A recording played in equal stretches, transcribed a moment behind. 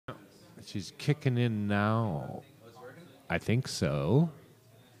She's kicking in now. I think so.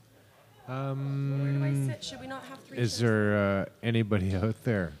 Where do I sit? Should we not have three Is chairs? there anybody out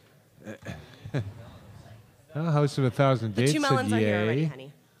there? House of 1,000 The Dates 2 said melons are here already, yay.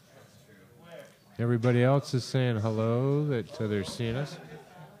 honey. Everybody else is saying hello, that they're seeing us.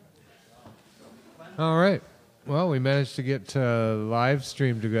 All right. Well, we managed to get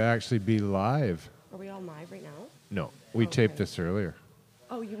Livestream to actually be live. Are we all live right now? No, we taped this earlier.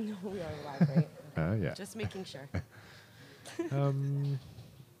 Oh, you know we are live, right? Yeah. Just making sure.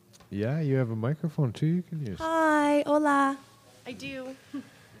 Yeah, you have a microphone too you can use. Hi, hola. I do.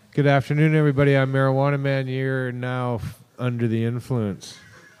 Good afternoon, everybody. I'm Marijuana Man. You're now under the influence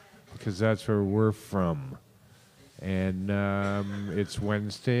because that's where we're from. And it's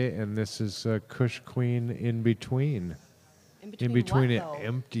Wednesday, and this is Kush Queen in between. In between what, an though?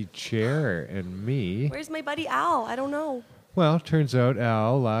 empty chair and me. Where's my buddy Al? I don't know. Well, turns out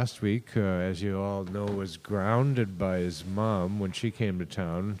Al last week, as you all know, was grounded by his mom when she came to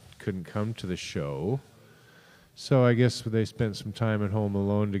town. Couldn't come to the show. So I guess they spent some time at home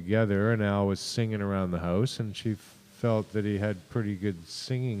alone together, and Al was singing around the house, and she felt that he had pretty good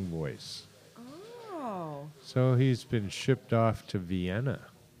singing voice. Oh. So he's been shipped off to Vienna.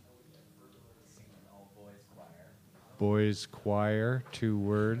 Boys choir, 2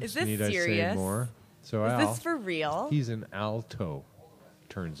 words. Is this Need I say serious? more? So Is Al, this for real? he's an alto,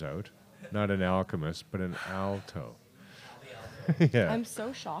 turns out. Not an alchemist, but an alto. Yeah. I'm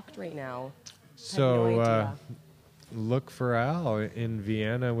so shocked right now. So I had no idea. look for Al in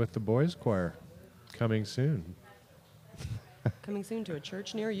Vienna with the boys choir. Coming soon. Coming soon to a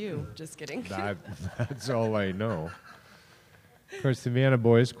church near you. Just kidding. That's all I know. Of course, the Vienna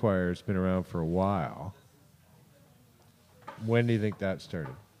Boys Choir has been around for a while. When do you think that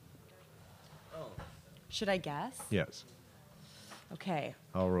started? Should I guess? Yes. Okay.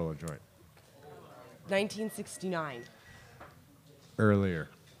 I'll roll a joint. 1969. Earlier.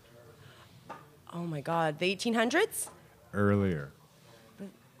 Oh my God. The 1800s? Earlier. The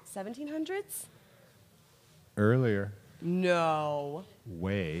 1700s? Earlier. No.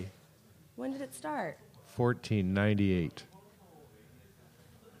 Way. When did it start? 1498.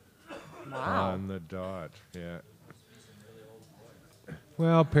 Wow. On the dot. Yeah.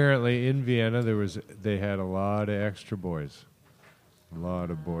 Well, apparently in Vienna they had a lot of extra boys. A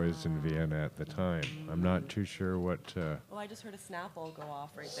lot of boys in Vienna at the time. I'm not too sure what. Oh, I just heard a Snapple go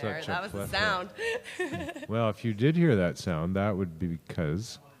off right there. Such a That was the plethora. sound. Well, if you did hear that sound, that would be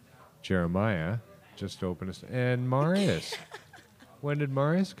because Jeremiah just opened us. And Marius. When did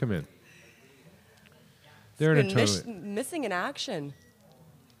Marius come in? They're in a Been totally. missing in action.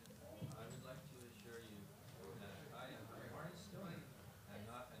 I would like to assure you that I am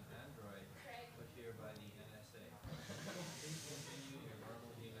not an android put here by the NSA. Please continue your normal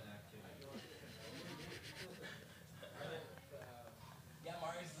human activity. Yeah,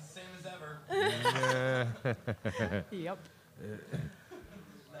 Marius is the same as ever. Yep.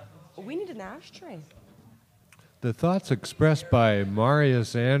 We need an ashtray. The thoughts expressed by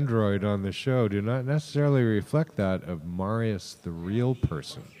Marius Android on the show do not necessarily reflect that of Marius, the real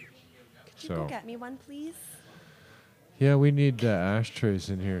person. Could you go get me one, please? Yeah, we need ashtrays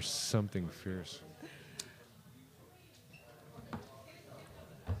in here. Something fierce.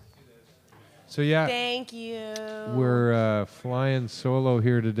 So yeah, Thank you. we're flying solo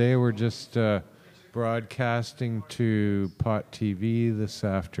here today. We're just broadcasting to Pot TV this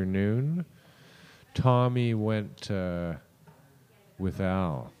afternoon. Tommy went with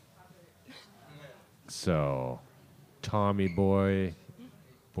Al. So, Tommy boy,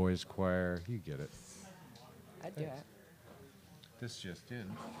 boys choir, you get it. I'd do it. This just in.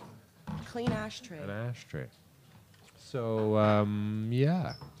 Clean ashtray. An ashtray. So,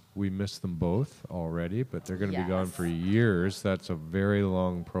 yeah, we missed them both already, but they're going to be gone for years. That's a very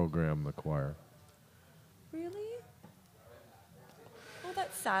long program, the choir. Really? Oh,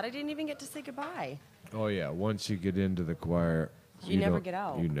 that's sad. I didn't even get to say goodbye. Oh, yeah, once you get into the choir, You never don't- get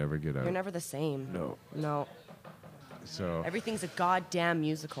out. You never get out. You're never the same. No. No. So, Everything's a goddamn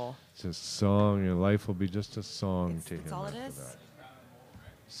musical. it's a song. Your life will be just a song to him. That's all it after is. that.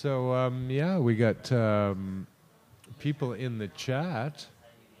 So, yeah, we got people in the chat.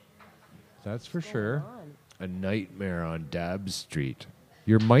 That's for sure. on? A nightmare on Dab Street.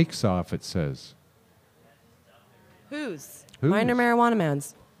 Your mic's off, it says. Whose? Whose? Mine or Marijuana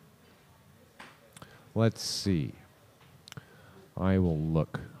Man's? Let's see. I will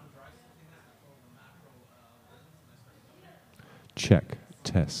look. Check.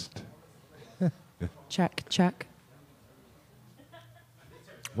 Test. Check, check.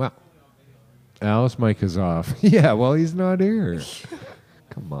 Well, Al's mic is off. Yeah, well, he's not here.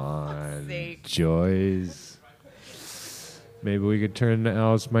 Come on, sake. Joyce. Maybe we could turn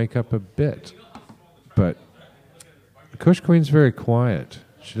Al's mic up a bit. But Kush Queen's very quiet.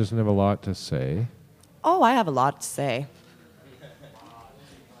 She doesn't have a lot to say. Oh, I have a lot to say.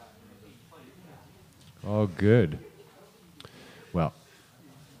 Oh, good. Well,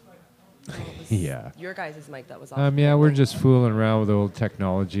 yeah. Your guys' mic that was off. Yeah, we're just fooling around with old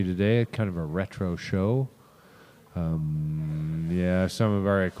technology today. Kind of a retro show. Yeah, some of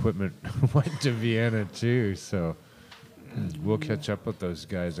our equipment went to Vienna too, so we'll catch up with those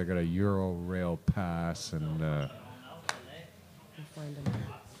guys. I got a Euro Rail pass, and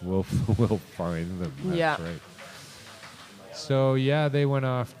we'll find them. That's Yeah. right. So yeah, they went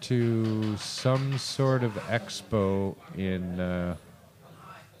off to some sort of expo in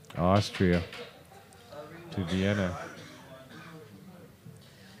Austria, to Vienna.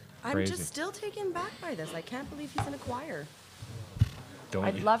 I'm Crazy. just still taken back by this. I can't believe he's in a choir. Don't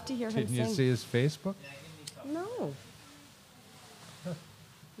I'd you- love to hear him Didn't you sing. see his Facebook? No.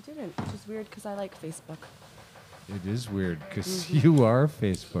 He didn't, which is weird because I like Facebook. It is weird because you are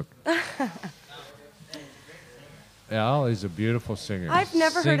Facebook. Al is a beautiful singer. I've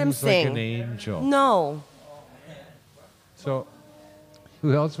never heard him Sings like sing. an angel. No. So,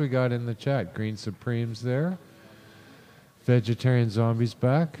 who else we got in the chat? Green Supremes there. Vegetarian Zombies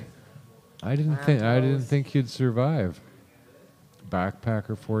back. I didn't think you'd survive.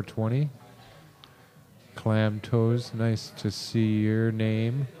 Backpacker 420. Clam Toes, nice to see your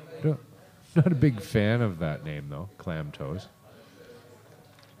name. Not a big fan of that name though, Clam Toes.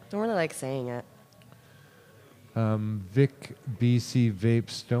 Don't really like saying it. Vic BC Vape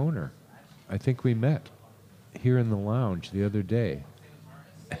Stoner. I think we met here in the lounge the other day.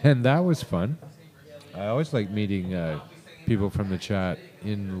 And that was fun. I always like meeting people from the chat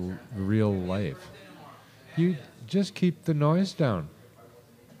in real life. You just keep the noise down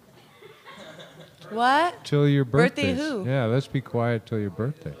What? till your birthday. Birthday who? Yeah, let's be quiet till your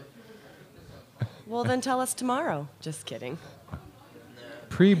birthday. Well, then tell us tomorrow. Just kidding.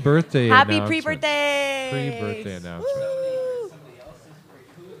 Pre-birthday Happy announcement. pre-birthday! Pre-birthday announcement. Woo!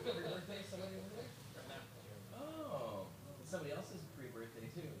 Somebody else's pre-birthday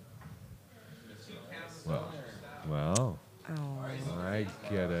too. Well, Oh. I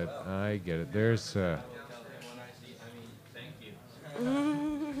get it. There's When I see, thank you.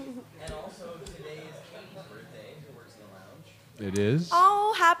 And also today is Katie's birthday, who works in the lounge. it is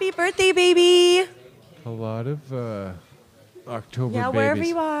Oh, happy birthday, baby! a lot of October Yeah, babies. wherever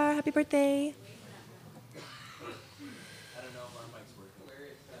you are, happy birthday. I don't know if our mic's working. Where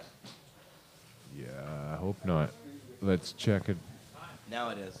is that? Yeah, I hope not. Let's check it. Now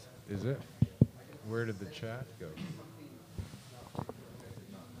it is. Is it? Where did the chat go?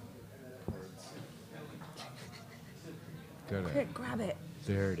 Gotta- Quick, grab it.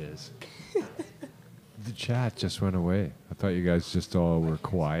 There it is. The chat just went away. I thought you guys just all were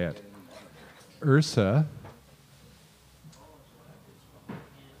quiet. Ursa.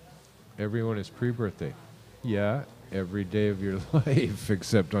 Everyone is pre-birthday. Yeah, every day of your life,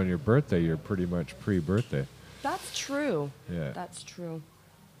 except on your birthday, you're pretty much pre-birthday. That's true. Yeah. That's true.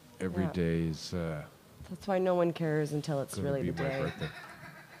 Every Yeah. day is That's why no one cares until it's gonna really be the my day. birthday.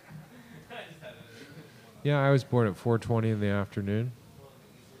 Yeah, I was born at 4:20 in the afternoon.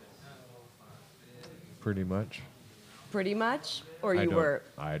 Pretty much. Pretty much? Or I you don't- were?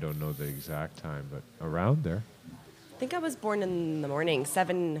 I don't know the exact time, but around there. I think I was born in the morning,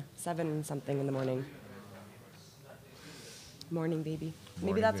 7 something in the morning. Morning, baby. Maybe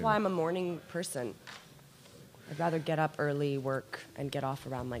Morning, that's why baby. I'm a morning person. I'd rather get up early, work, and get off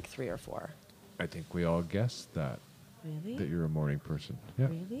around like 3 or 4. I think we all guessed that Really? you're a morning person. Yeah.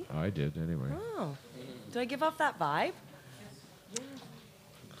 Really? I did anyway. Oh. Do I give off that vibe?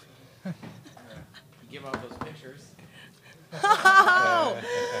 You give out those pictures.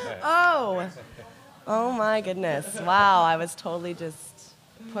 Oh. Oh my goodness. Wow, I was totally just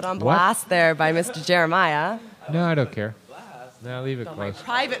put on What? blast there by Mr. Jeremiah. No, I don't care. No, leave it Oh, my close.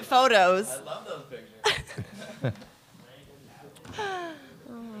 private photos. Love those pictures.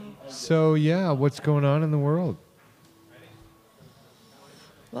 So yeah, what's going on in the world?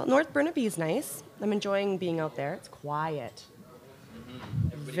 Well, North Burnaby is nice. I'm enjoying being out there. It's quiet.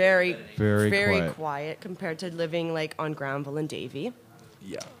 Very, Very quiet compared to living like on Granville and Davie.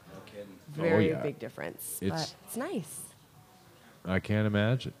 Yeah. No kidding. Very yeah. big difference. It's- But it's nice. I can't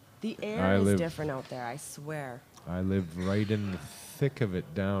imagine. The I air is live- different out there, I swear. I live right in the thick of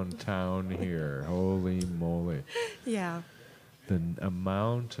it downtown here. Holy moly. Yeah. The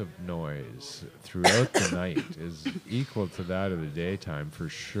amount of noise throughout the night is equal to that of the daytime for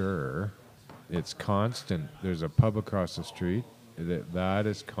sure. It's constant. There's a pub across the street. That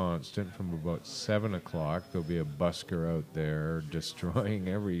is constant from about 7 o'clock. There'll be a busker out there destroying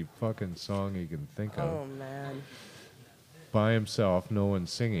every fucking song he can think of. Oh, man. By himself, no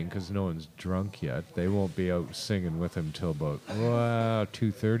one's singing because no one's drunk yet. They won't be out singing with him till about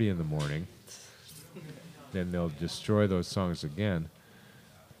 2:30 in the morning. Then they'll destroy those songs again.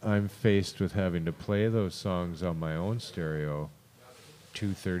 I'm faced with having to play those songs on my own stereo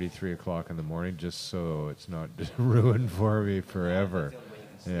 2:30, 3 o'clock in the morning, just so it's not ruined for me forever.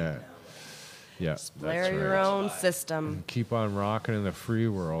 Yeah. Yeah. Blare that's your right. own system. Keep on rocking in the free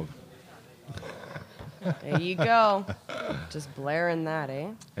world. There you go. Just blaring that, eh?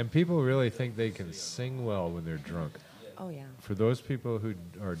 And people really think they can sing well when they're drunk. Oh, yeah. For those people who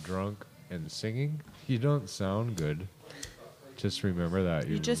are drunk and singing, you don't sound good. Just remember that.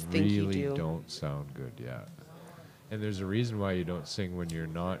 You just think you really do. don't sound good, yeah. And there's a reason why you don't sing when you're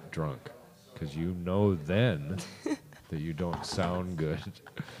not drunk. Because you know then that you don't sound good.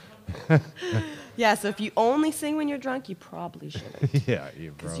 Yeah, so if you only sing when you're drunk, you probably shouldn't. Yeah,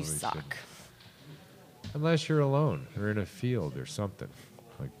 you Because probably you suck. shouldn't. Unless you're alone or in a field or something.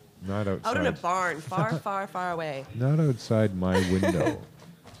 Like, not outside. Out in a barn, far, far, far away. Not outside my window.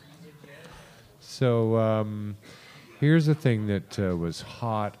 So, here's a thing that was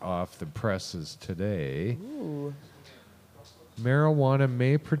hot off the presses today. Ooh. Marijuana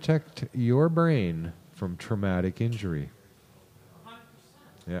may protect your brain from traumatic injury.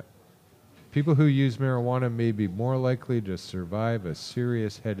 Yeah. People who use marijuana may be more likely to survive a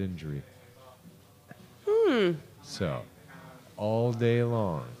serious head injury. So, all day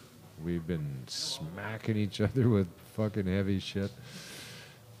long, we've been smacking each other with fucking heavy shit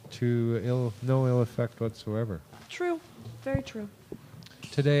to no ill effect whatsoever. True. Very true.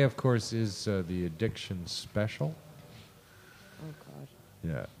 Today, of course, is the addiction special. Oh, God.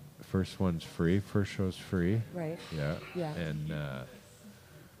 Yeah. First one's free. First show's free. Right. Yeah. Yeah. And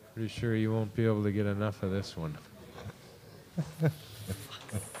pretty sure you won't be able to get enough of this one.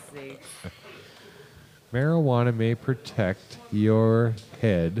 See. Marijuana may protect your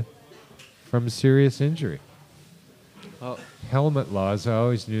head from serious injury. Well, Helmet laws, I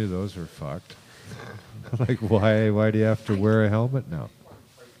always knew those were fucked. Like, why do you have to wear a helmet now?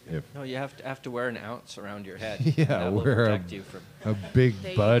 no, you have to wear an ounce around your head. Yeah, that will wear protect you from. a big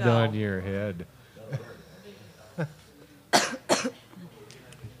There you bud go. on your head.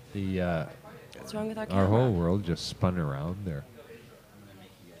 What's wrong with our Our camera? whole world just spun around there.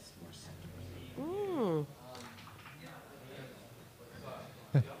 Mm.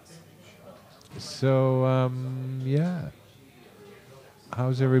 So, yeah.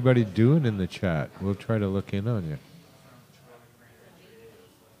 How's everybody doing in the chat? We'll try to look in on you.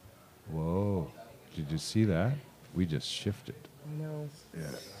 Whoa. Did you see that? We just shifted. I know. Yeah.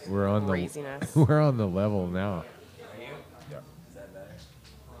 We're on Craziness. the we're on the level now.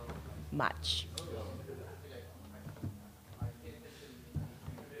 Much.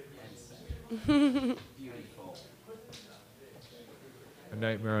 A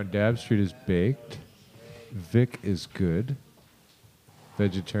Nightmare on Dab Street is baked. Vic is good.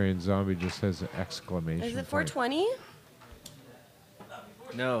 Vegetarian Zombie just has an exclamation Is it point. 420?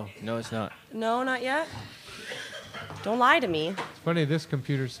 No, it's not. No, not yet. Don't lie to me. It's funny, this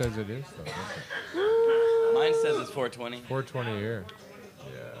computer says it is, though. Doesn't Mine says it's 420. it? 420 here.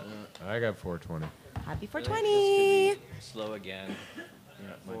 Yeah. I got 420. Happy This could 420. be slow again. Yeah,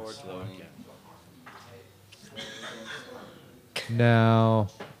 mine's slow 420. again. Now,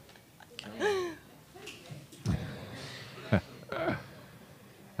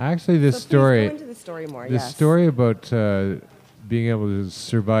 actually, this So please story, go into the story more. this yes. story about being able to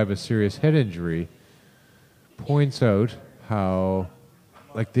survive a serious head injury points out how,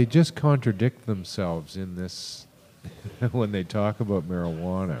 like, they just contradict themselves in this when they talk about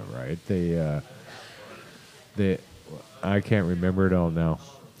marijuana, right? They, I can't remember it all now,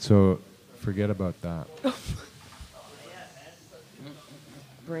 so forget about that.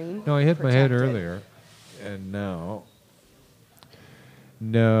 Brain. No, I hit my head protected. earlier, and now,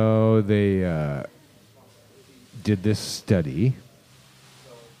 no, they did this study.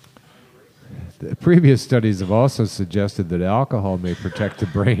 The previous studies have also suggested that alcohol may protect the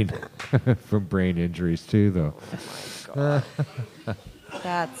brain from brain injuries too, though.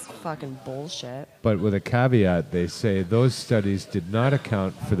 That's fucking bullshit. But with a caveat, they say those studies did not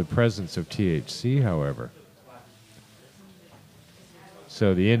account for the presence of THC, however.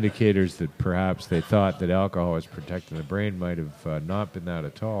 So the indicators that perhaps they thought that alcohol was protecting the brain might have not been that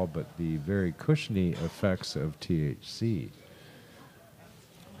at all, but the very cushiony effects of THC.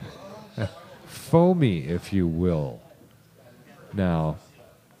 Foamy, if you will. Now,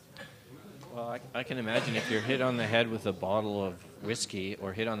 Well, Well, I can imagine if you're hit on the head with a bottle of whiskey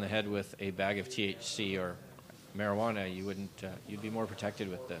or hit on the head with a bag of THC or marijuana, you wouldn't. You'd be more protected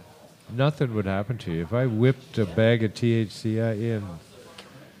with the. Nothing would happen to you. If I whipped a bag of THC at you and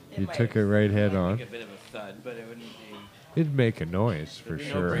you took it right head on, Make a bit of a thud, but it wouldn't be. it'd make a noise for There'd be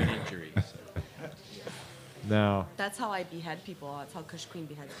sure. No brain injuries. Now, That's how I behead people. That's how Kush Queen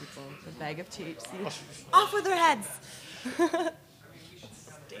beheads people. A bag of THC. Off with their heads.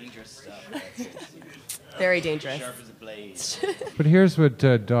 Dangerous stuff. Very dangerous. Sharp as a blade. but here's what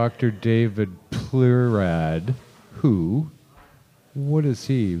Dr. David Plurad, what is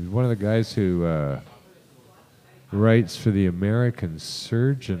he? One of the guys who writes for the American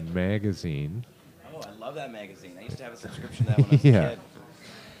Surgeon magazine. Oh, I love that magazine. I used to have a subscription to that when I was Yeah. a kid.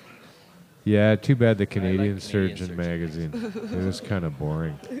 Yeah, too bad the like Canadian Canadian Surgeon Surgeon magazine. It was kind of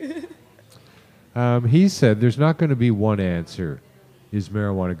boring. He said there's not going to be one answer. Is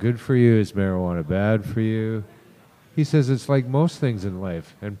marijuana good for you? Is marijuana bad for you? He says it's like most things in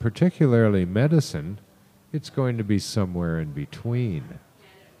life, and particularly medicine, it's going to be somewhere in between,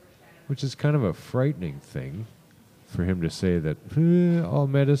 which is kind of a frightening thing for him to say that all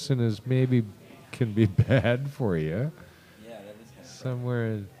medicine is maybe can be bad for you. Yeah, that is kind of.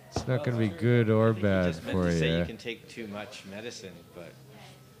 Somewhere it's not going to be good or I think bad he just meant for to say you. you can take too much medicine, but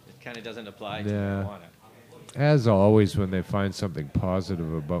it kind of doesn't apply to Yeah. marijuana. As always, when they find something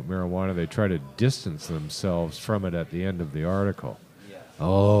positive about marijuana, they try to distance themselves from it at the end of the article. Yeah.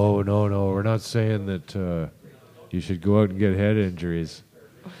 Oh, no, we're not saying that you should go out and get head injuries.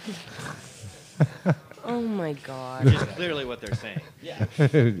 Oh my Which god. is clearly what they're saying. Yeah.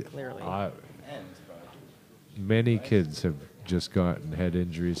 Clearly. Ends, bro. Many kids have just gotten head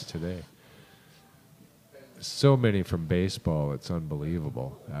injuries today. So many from baseball, it's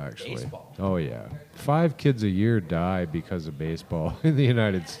unbelievable, actually. Baseball? Oh, yeah. 5 kids a year die because of baseball in the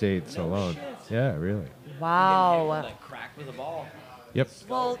United States alone. Yeah, really. Wow. Like crack with a ball. Yep.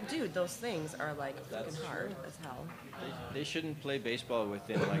 Well, dude, those things are like fucking hard as hell. They shouldn't play baseball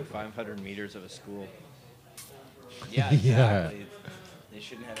within like 500 meters of a school. Yeah, Yeah. exactly. They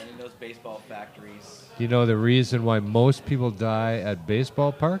shouldn't have any of those baseball factories. You know the reason why most people die at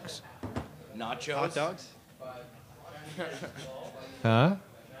baseball parks? Nachos. Hot dogs? Huh?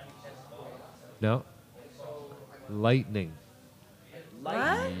 No. Lightning.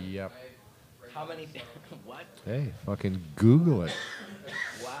 Lightning. Yep. How many? What? Hey, fucking Google it.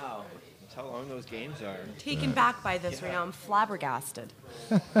 Wow. That's how long those games are. Taken back by this right now. I'm flabbergasted.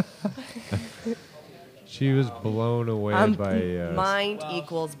 She was blown away by Mind Well,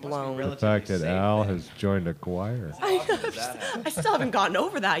 equals must be blown. the relatively fact that safe Al then. has joined a choir. How often does that happen? I still haven't gotten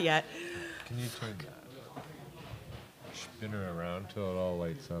over that yet. Can you turn that? Spin her around till it all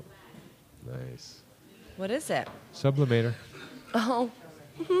lights up. Nice. What is it? Sublimator. Oh,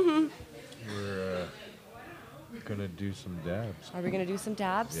 We're gonna do some dabs. are we gonna do some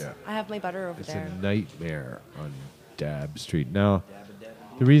dabs? Yeah. I have my butter over It's there. a nightmare on Dab Street. Now,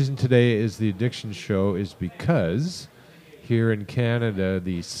 the reason today is the Addiction Show is because here in Canada,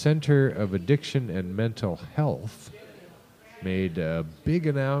 the Centre of Addiction and Mental Health made a big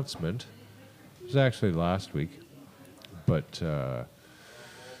announcement. It was actually last week, but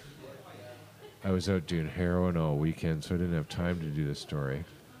I was out doing heroin all weekend, so I didn't have time to do the story.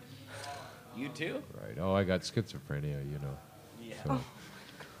 You too? Right. Oh, I got schizophrenia, you know. Yeah. So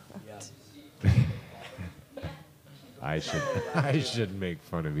Yeah. I should make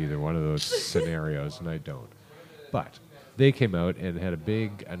fun of either one of those scenarios, and I don't. But they came out and had a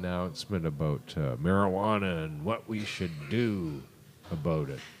big announcement about marijuana and what we should do about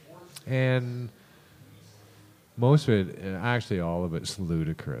it. And most of it, actually all of it's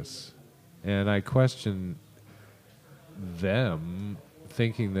ludicrous. And I question them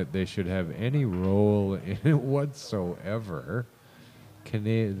thinking that they should have any role in it whatsoever.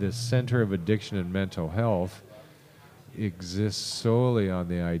 The Center of Addiction and Mental Health exists solely on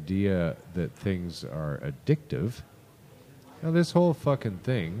the idea that things are addictive. Now, this whole fucking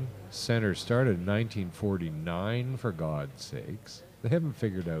thing, center started in 1949, for God's sakes. They haven't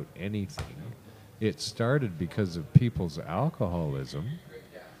figured out anything. It started because of people's alcoholism.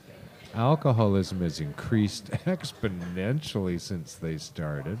 Alcoholism has increased exponentially since they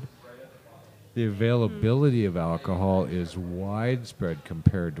started. The availability of alcohol is widespread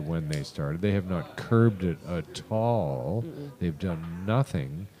compared to when they started. They have not curbed it at all. They've done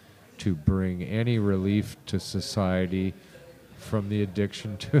nothing to bring any relief to society from the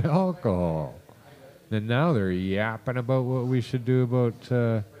addiction to alcohol. And now they're yapping about what we should do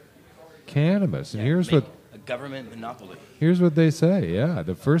about cannabis. And Yeah, here's make what a government monopoly. Here's what they say, yeah.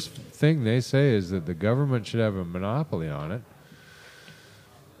 The first thing they say is that the government should have a monopoly on it.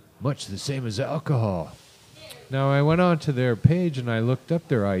 much the same as alcohol. Now, I went onto their page and I looked up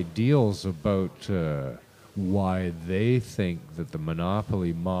their ideals about why they think that the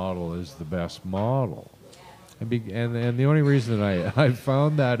monopoly model is the best model. And the only reason that I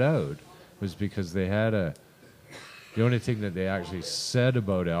found that out was because they had the only thing that they actually said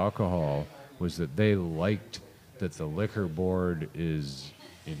about alcohol was that they liked that the liquor board is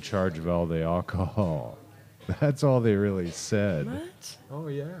in charge of all the alcohol. That's all they really said. What? Oh,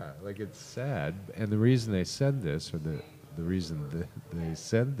 yeah. Like, it's sad. And the reason they said this, or the reason that they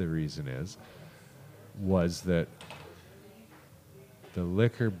said the reason was that the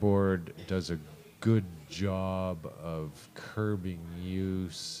liquor board does a good job of curbing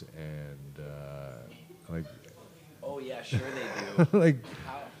use and, like... Oh, yeah, sure they do. like,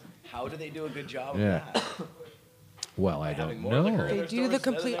 how do they do a good job yeah. of that? Well, I Having don't more liquor in know. They their do the stores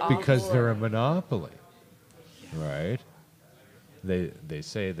complete rather than- Because opposite. they're a monopoly, right? They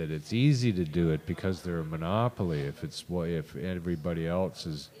say that it's easy to do it because they're a monopoly. If everybody else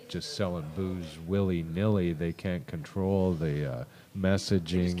is just selling booze willy nilly, they can't control the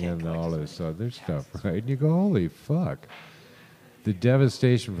messaging can't and all collect this as other stuff, right? And you go, holy fuck! The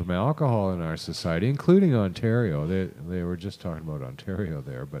devastation from alcohol in our society, including Ontario, they were just talking about Ontario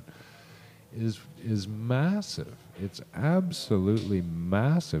there, but is massive. It's absolutely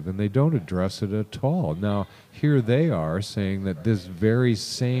massive, and they don't address it at all. Now, here they are saying that this very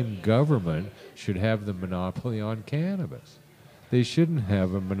same government should have the monopoly on cannabis. They shouldn't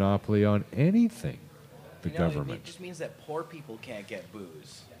have a monopoly on anything, the You know, It government. just means that poor people can't get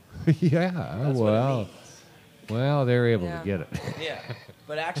booze. Yeah, That's what it means. well, they're able Yeah. to get it. Yeah,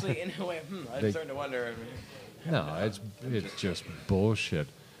 but actually, in a way, I'm They- starting to wonder. No, it's just bullshit.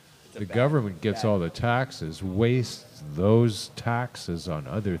 It's a The bad- government gets bad- all the taxes, wastes those taxes on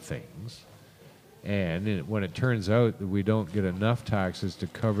other things, and when it turns out that we don't get enough taxes to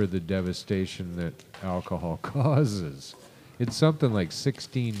cover the devastation that alcohol causes, it's something like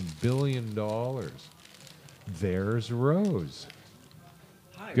 $16 billion. There's Rose.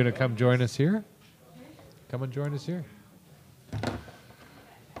 Hi, Gonna Rose. come join us here? Come and join us here.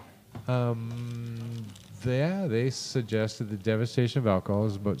 They suggested the devastation of alcohol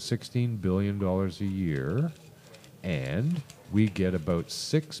is about $16 billion a year, and we get about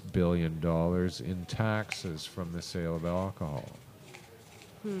 $6 billion in taxes from the sale of alcohol.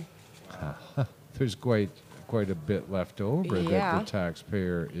 There's quite a bit left over that Yeah. the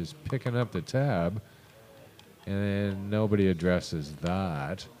taxpayer is picking up the tab, and nobody addresses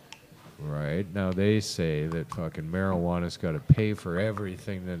that. Right. Now they say that fucking marijuana's got to pay for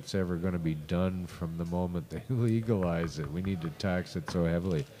everything that's ever going to be done from the moment they legalize it. We need to tax it so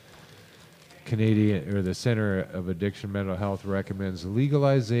heavily. The Center of Addiction Mental Health recommends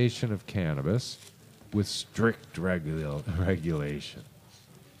legalization of cannabis with strict regulation.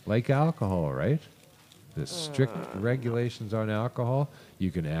 Like alcohol, right? The strict regulations on alcohol, you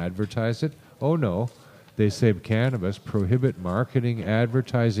can advertise it. Oh no. They say cannabis prohibit marketing,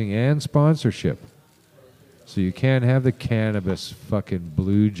 advertising, and sponsorship. So you can't have the cannabis fucking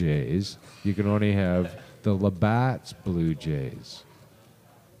Blue Jays. You can only have the Labatt's Blue Jays,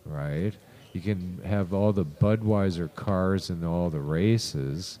 right? You can have all the Budweiser cars in all the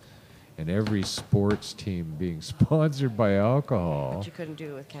races, and every sports team being sponsored by alcohol, But you couldn't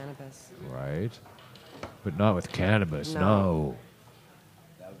do it with cannabis. right? But not with cannabis, No. no.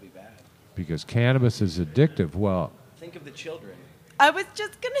 That would be bad. Because cannabis is addictive. Well, Think of the children. I was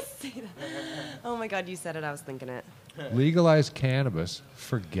just going to say that. Oh my God, you said it. I was thinking it. legalize cannabis,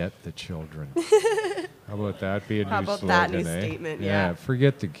 forget the children. How about that be a How new about slogan, that new eh? statement, yeah.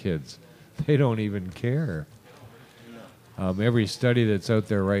 Forget the kids. They don't even care. Every study that's out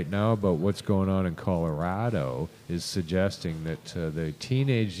there right now about what's going on in Colorado is suggesting that the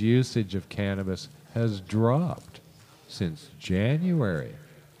teenage usage of cannabis has dropped since January.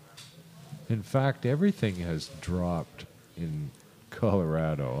 In fact, everything has dropped in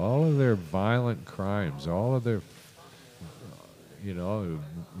Colorado. All of their violent crimes, all of their,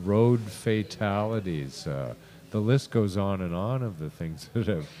 road fatalities. The list goes on and on of the things that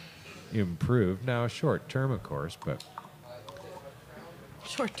have improved. Now, short term, of course, but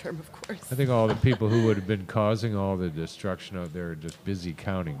Short term, of course. I think all the people who would have been causing all the destruction out there are just busy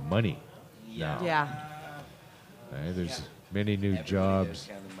counting money now. Yeah. There's many new Everybody jobs.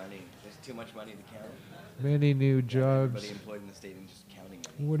 there's counting money. There's too much money to count. Many new jobs. Everybody employed in the state and just counting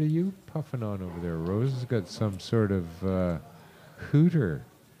money. What are you puffing on over there? Rose has got some sort of hooter.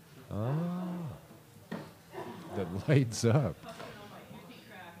 Oh. That lights up.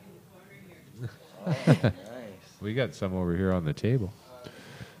 Nice. We got some over here on the table.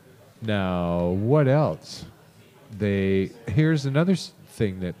 Now, what else? Here's another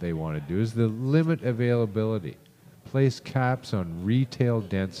thing that they want to do is the limit availability. Place caps on retail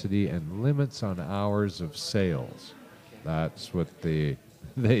density and limits on hours of sales. That's what they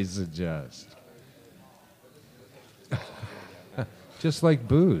suggest. Just like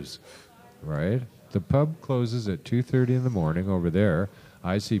booze, right? The pub closes at 2:30 in the morning over there.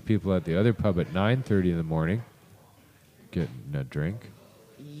 I see people at the other pub at 9:30 in the morning getting a drink.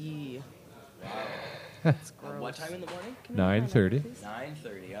 Yee. At what time in the morning? 9:30.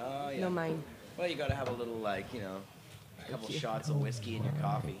 9:30. Oh, yeah. No, mine. Well, you got to have a little, like, a couple shots of whiskey in your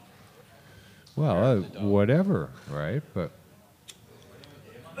coffee. Well, whatever, right? But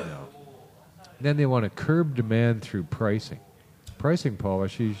then they want to curb demand through pricing. Pricing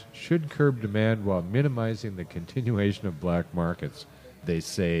policies should curb demand while minimizing the continuation of black markets. They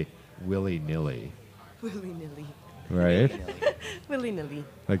say willy-nilly, Willy-nilly. right? Willy-nilly.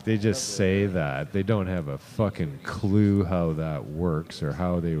 Like they just say that. They don't have a fucking clue how that works or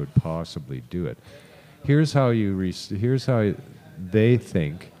how they would possibly do it. Here's how here's how they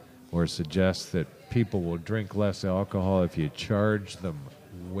think or suggest that people will drink less alcohol if you charge them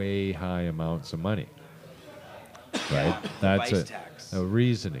way high amounts of money. Right? That's Vice tax. a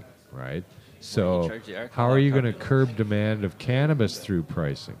reasoning, right? you So charge the how alcohol are you going to company. curb demand of cannabis through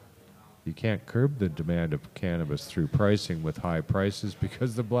pricing? You can't curb the demand of cannabis through pricing with high prices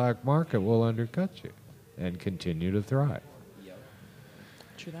because the black market will undercut you and continue to thrive. Yep.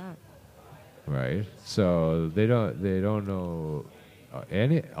 True that. Right? So they don't know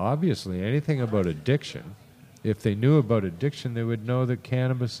obviously anything about addiction. If they knew about addiction, they would know that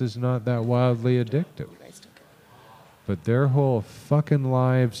cannabis is not that wildly addictive. But their whole fucking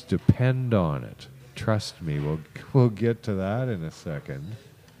lives depend on it. Trust me, we'll get to that in a second.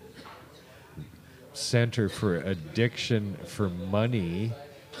 Center for Addiction for Money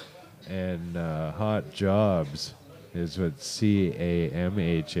and Hot Jobs is what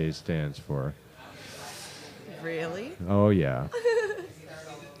CAMHA stands for. Really? Oh, yeah.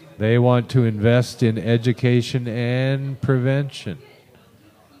 They want to invest in education and prevention.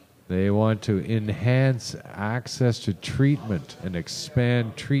 They want to enhance access to treatment and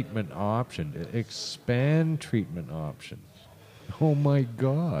expand treatment options. Expand treatment options. Oh, my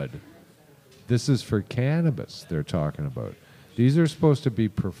God. This is for cannabis they're talking about. These are supposed to be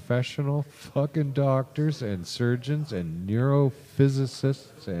professional fucking doctors and surgeons and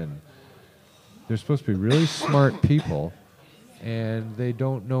neurophysicists, and they're supposed to be really smart people, and they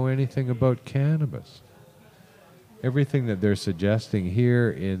don't know anything about cannabis. Everything that they're suggesting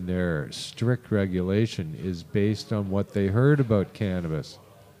here in their strict regulation is based on what they heard about cannabis.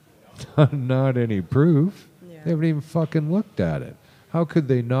 Not any proof. Yeah. They haven't even fucking looked at it. How could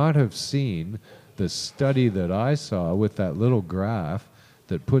they not have seen the study that I saw with that little graph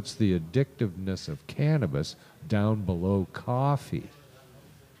that puts the addictiveness of cannabis down below coffee?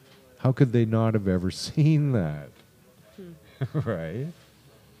 How could they not have ever seen that? Right?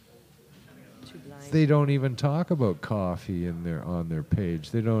 Too blind. They don't even talk about coffee on their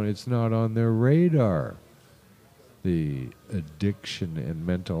page. They don't. It's not on their radar. The addiction and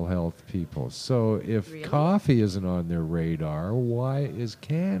mental health people. So if Really? coffee isn't on their radar, why is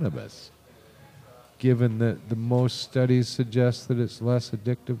cannabis? Given that the most studies suggest that it's less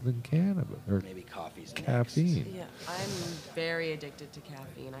addictive than cannabis or Maybe coffee's caffeine. Yeah, I'm very addicted to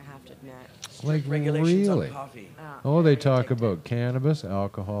caffeine, I have to admit. Like Regulations really? on coffee. Oh, they very talk addicted. about cannabis,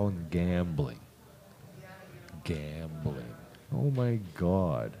 alcohol, and gambling. Gambling. Oh my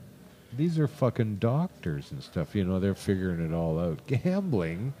God. These are fucking doctors and stuff. You know, they're figuring it all out.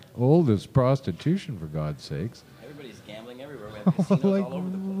 Gambling, old as prostitution, for God's sakes. Everybody's gambling everywhere. We have casinos Like, all over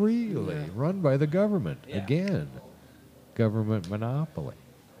the place. really? Yeah. Run by the government. Yeah. Again. Government monopoly.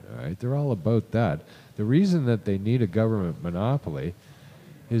 All right? They're all about that. The reason that they need a government monopoly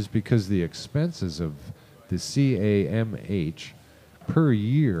is because the expenses of the CAMH per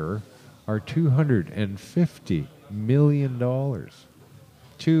year are $250 million.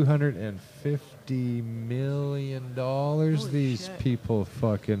 $250 million these shit. people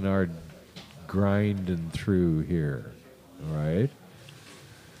fucking are grinding through here, right?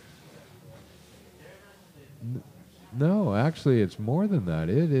 No, actually, it's more than that.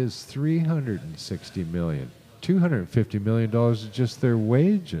 It is $360 million. $250 million is just their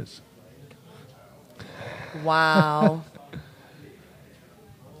wages. Wow.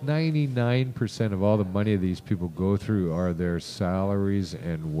 99% of all the money these people go through are their salaries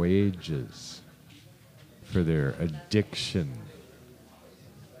and wages for their addiction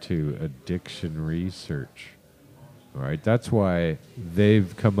to addiction research. All right, that's why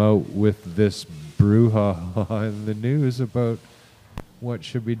they've come out with this brouhaha in the news about what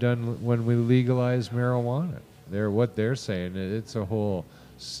should be done when we legalize marijuana. what they're saying. It's a whole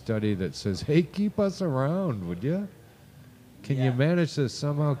study that says, "Hey, keep us around, would you? Can you manage to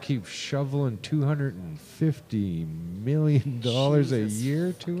somehow keep shoveling $250 million a Jesus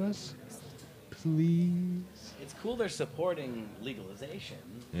year to us, please?" It's cool they're supporting legalization,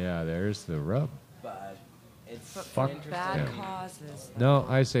 Yeah, there's the rub. but it's Fuck interesting. Bad them. causes. No,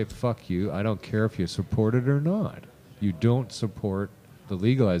 I say fuck you. I don't care if you support it or not. You don't support the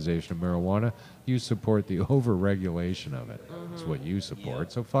legalization of marijuana. You support the over-regulation of it. That's what you support.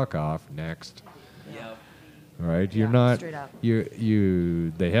 Yep. So fuck off. Next. Yep. All right, you're Yeah, not. straight up.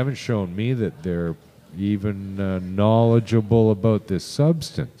 You. They haven't shown me that they're even knowledgeable about this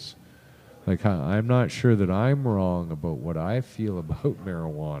substance. Like, I'm not sure that I'm wrong about what I feel about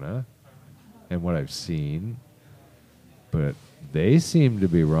marijuana and what I've seen, but they seem to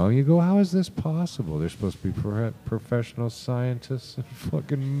be wrong. You go, how is this possible? They're supposed to be professional scientists and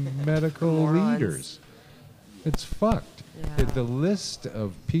fucking medical Morons. leaders. It's fucked. Yeah. The list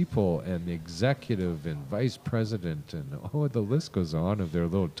of people and the executive and vice president and the list goes on of their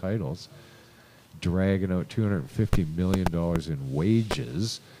little titles, dragging out $250 million in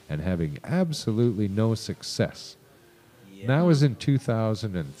wages and having absolutely no success. Yeah. That was in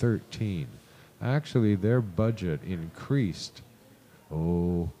 2013. Actually, their budget increased,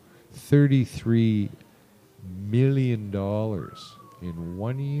 $33 million in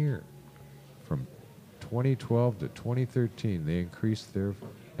 1 year. From 2012 to 2013, they increased their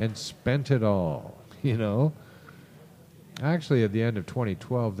and spent it all, you know. Actually, at the end of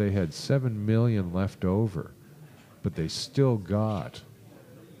 2012, they had $7 million left over, but they still got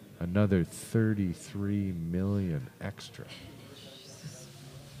another $33 million extra.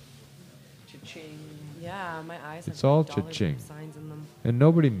 Cha-ching. Yeah, my eyes It's have all dollars cha-ching. signs in them. And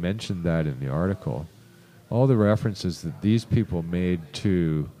nobody mentioned that in the article. All the references that these people made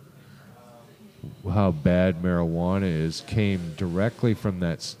to how bad marijuana is came directly from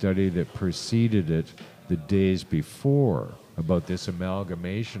that study that preceded it the days before, about this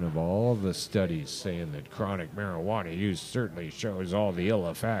amalgamation of all the studies saying that chronic marijuana use certainly shows all the ill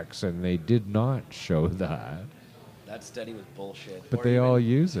effects, and they did not show that. That study was bullshit. But Or they even all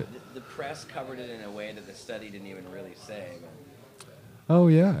use it. The press covered it in a way that the study didn't even really say. But Oh,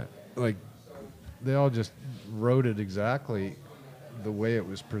 yeah. Like, they all just wrote it exactly the way it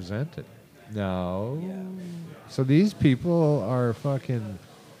was presented. No. Yeah. So these people are fucking,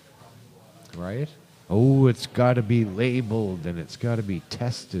 right? Oh, it's got to be labeled and it's got to be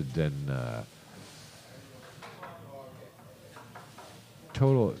tested and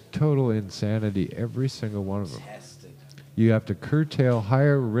total insanity, every single one of them. tested. You have to curtail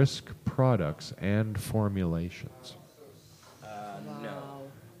higher risk products and formulations. No. Wow.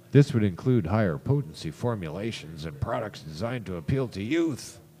 This would include higher potency formulations and products designed to appeal to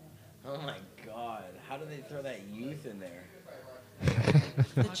youth. Oh my god. How do they throw that youth in there?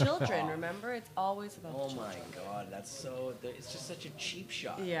 The children, remember? It's always about Oh the my children. god. That's so. It's just such a cheap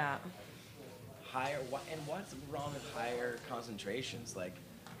shot. Yeah. Higher. And what's wrong with higher concentrations? Like,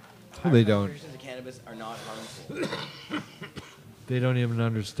 Well, higher they don't. concentrations of cannabis are not harmful. They don't even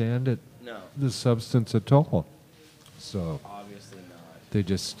understand it, No. the substance at all. So Obviously not. they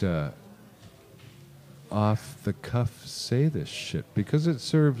just off the cuff say this shit because it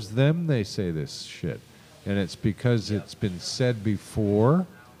serves them. They say this shit, and it's because it's been said before,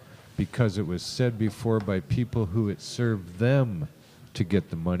 because it was said before by people who it served them to get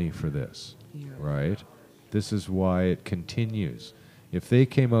the money for this. Yeah. Right? This is why it continues. If they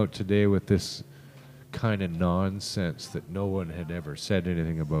came out today with this kind of nonsense that no one had ever said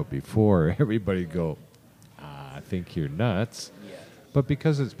anything about before, everybody'd go, I think you're nuts. Yeah. But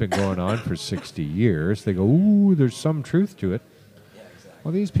because it's been going on for 60 years, they go, ooh, there's some truth to it. Yeah, exactly.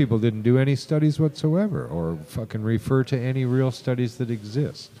 Well, these people didn't do any studies whatsoever or fucking refer to any real studies that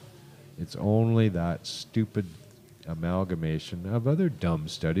exist. It's only that stupid amalgamation of other dumb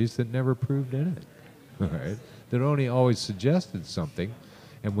studies that never proved anything. All right? That only always suggested something.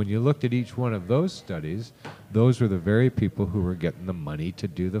 And when you looked at each one of those studies, those were the very people who were getting the money to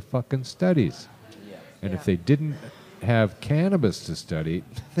do the fucking studies. Yeah. And Yeah. if they didn't have cannabis to study,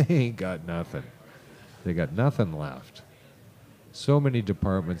 they ain't got nothing. They got nothing left. So many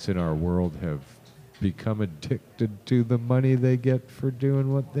departments in our world have become addicted to the money they get for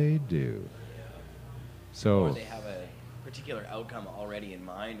doing what they do. Or So, they have a particular outcome already in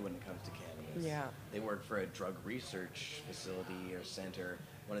mind when it comes to cannabis. Yeah. They work for a drug research facility or center,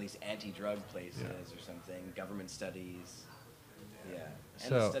 one of these anti-drug places or something, government studies. Yeah.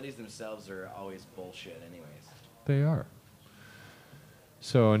 And the So- studies themselves are always bullshit anyways. they are.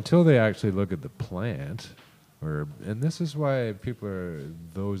 So until they actually look at the plant, and this is why people are,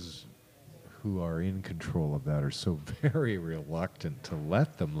 those who are in control of that are so very reluctant to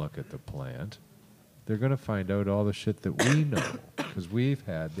let them look at the plant, they're going to find out all the shit that we know because we've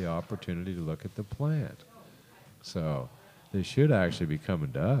had the opportunity to look at the plant. So they should actually be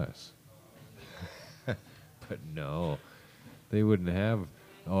coming to us. But no, they wouldn't have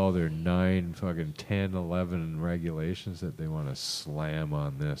all their 9, fucking 10, 11 regulations that they want to slam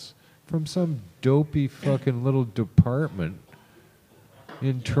on this from some dopey fucking little department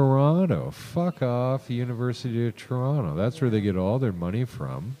in Toronto. Fuck off, University of Toronto. That's where they get all their money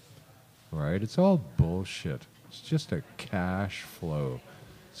from, right? It's all bullshit. It's just a cash flow.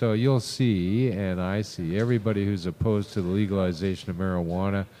 So you'll see, and I see, everybody who's opposed to the legalization of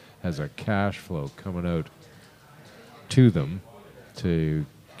marijuana has a cash flow coming out to them to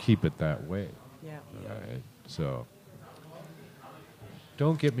keep it that way. Yeah. Right? So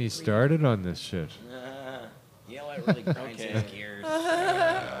don't get me started on this shit. You know what really grinds my gears?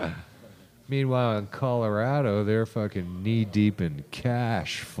 Meanwhile, in Colorado, they're fucking knee-deep in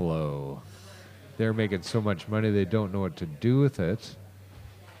cash flow. They're making so much money they don't know what to do with it.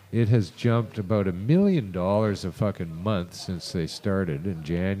 It has jumped about $1 million a fucking month since they started in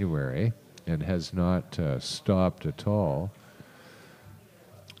January and has not stopped at all.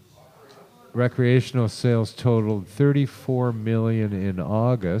 Recreational sales totaled $34 million in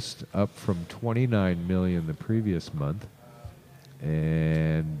August, up from $29 million the previous month.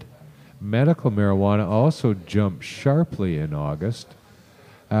 And medical marijuana also jumped sharply in August.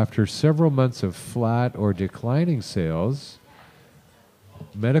 After several months of flat or declining sales,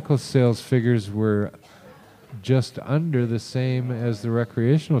 medical sales figures were just under the same as the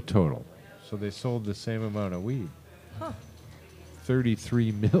recreational total. So they sold the same amount of weed. Huh.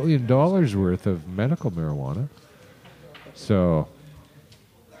 $33 million worth of medical marijuana. So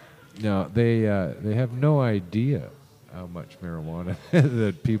now they have no idea how much marijuana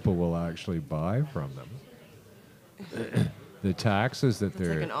that people will actually buy from them. The taxes that It's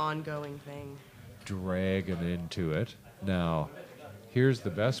they're like an ongoing thing. dragging into it. Now, here's the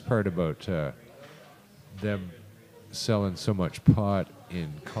best part about them selling so much pot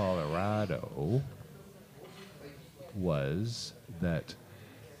in Colorado was that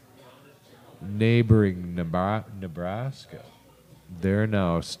neighboring Nebraska, they're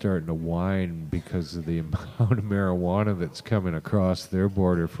now starting to whine because of the amount of marijuana that's coming across their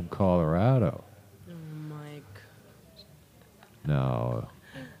border from Colorado. Oh, Mike. Now,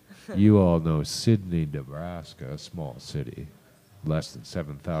 you all know Sidney, Nebraska, a small city, less than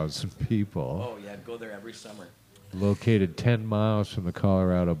 7,000 people. Oh, yeah, I'd go there every summer. Located 10 miles from the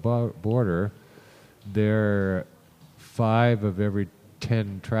Colorado border. There 5 of every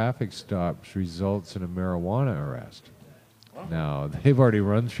 10 traffic stops results in a marijuana arrest. Oh. Now, they've already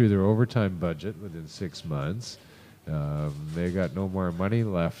run through their overtime budget within 6 months. They got no more money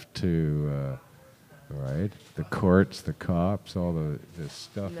left to, right? The courts, the cops, all this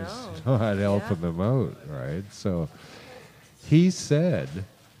stuff is not helping them out, right? So he said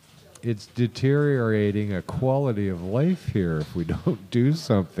it's deteriorating a quality of life here if we don't do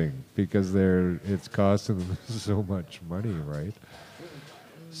something because it's costing them so much money, right?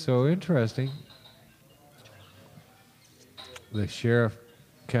 So interesting. The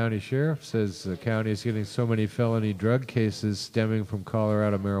county sheriff says the county is getting so many felony drug cases stemming from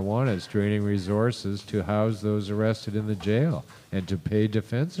Colorado marijuana, it's draining resources to house those arrested in the jail and to pay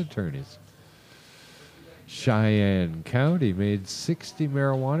defense attorneys. Cheyenne County made 60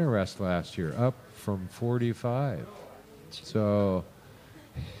 marijuana arrests last year, up from 45. So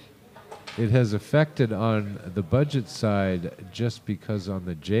it has affected on the budget side just because on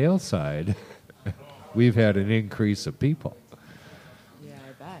the jail side, we've had an increase of people, Yeah,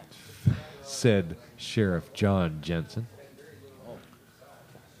 I bet. said Sheriff John Jensen.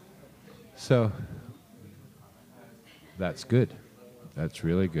 So that's good. That's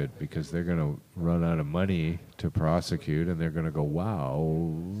really good because they're going to run out of money to prosecute and they're going to go, wow,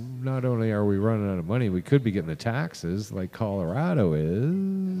 not only are we running out of money, we could be getting the taxes like Colorado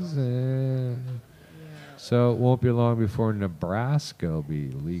is. And so it won't be long before Nebraska will be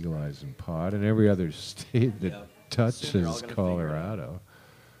legalizing pot and every other state that touches Colorado.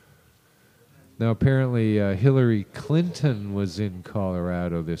 Now, apparently, Hillary Clinton was in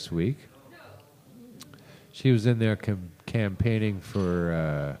Colorado this week. She was in there campaigning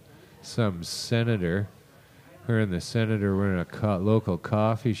for some senator. Her and the senator were in a local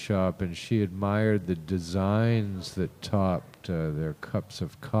coffee shop, and she admired the designs that topped their cups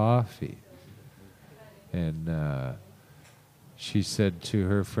of coffee. And she said to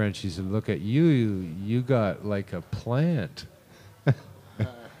her friend, she said, look at you got like a plant.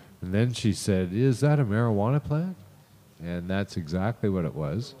 And then she said, is that a marijuana plant? And that's exactly what it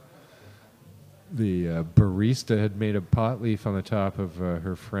was. barista had made a pot leaf on the top of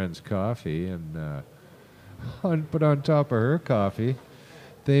her friend's coffee, and but on top of her coffee,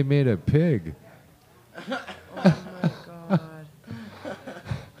 they made a pig, Oh my god.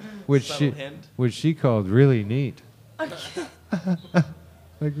 Subtle hint. which she called really neat.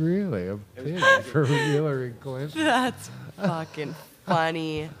 Like really, a pig for Hillary Clinton. That's fucking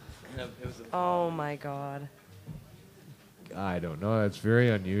funny. It was a Oh my god. I don't know. That's a very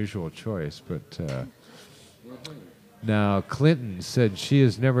unusual choice, but now Clinton said she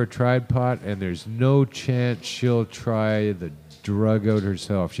has never tried pot, and there's no chance she'll try the drug out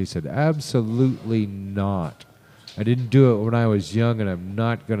herself. She said, "Absolutely not. I didn't do it when I was young, and I'm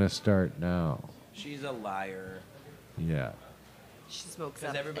not going to start now." She's a liar. Yeah. She smokes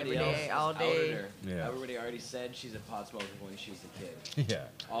Because up everybody every else day, has all outed day. her. Yeah. Everybody already said she's a pot smoker when she was a kid. Yeah.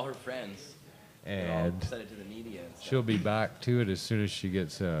 All her friends. They all And said it to the media and stuff. she'll be back to it as soon as she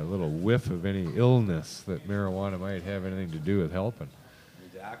gets a little whiff of any illness that marijuana might have anything to do with helping.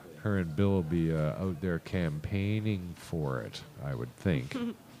 Exactly. Her and Bill will be out there campaigning for it, I would think.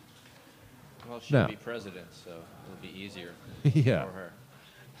 Well, she'll No. be president, so it'll be easier Yeah. for her.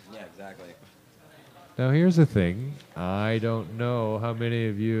 Yeah, exactly. Now, here's the thing. I don't know how many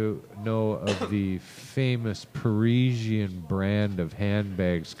of you know of the famous Parisian brand of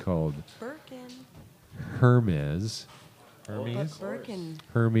handbags called Birkin. Hermes. Hermes? Birkin.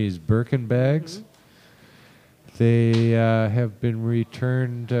 Hermes Birkin bags. They have been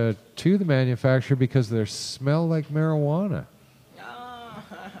returned to the manufacturer because they smell like marijuana.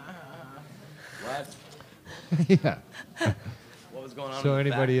 What? Yeah. What was going on? So in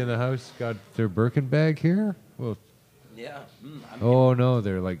the anybody in the house got their Birkin bag here? Well, Yeah. oh no,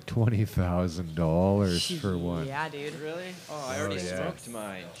 they're like $20,000 for one. Yeah, dude. Really? Oh, I already yeah. smoked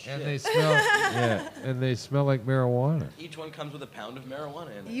mine. And Shit. they smell, yeah, and they smell like marijuana. Each one comes with a pound of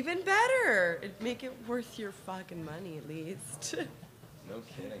marijuana in it. Even better. It'd make it worth your fucking money at least. No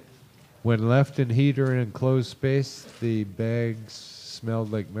kidding. When left in heat or an enclosed space, the bags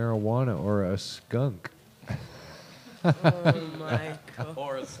smelled like marijuana or a skunk. Oh my god.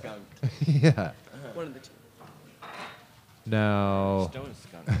 Or a skunk. Yeah. One of the two. Now, Stone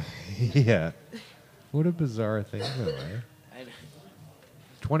skunk. yeah. What a bizarre thing, though, eh? I-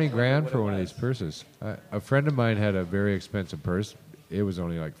 20 grand what for it one of was. these purses. A friend of mine had a very expensive purse. It was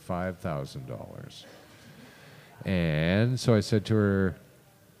only like $5,000. And so I said to her,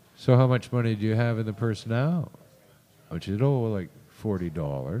 "So how much money do you have in the purse now?" And she said, "Oh, like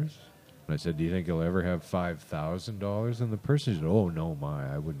 $40. And I said, "Do you think you'll ever have $5,000 in the purse?" She said, "Oh, no,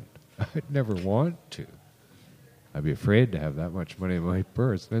 I wouldn't. I'd never want to. I'd be afraid to have that much money in my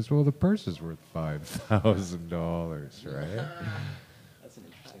purse." And I said, "Well, the purse is worth $5,000, right?" That's an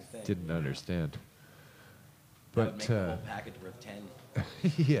interesting thing. Didn't understand. That would But make the whole package worth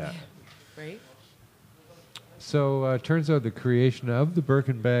 10. yeah. Right? So turns out the creation of the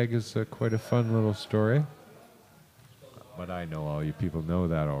Birkin bag is quite a fun little story. But I know all you people know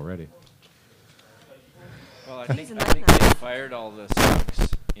that already. Well, I Isn't think that they nice? fired all the skunks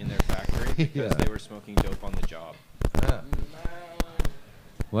in their factory because Yeah. they were smoking dope on the job.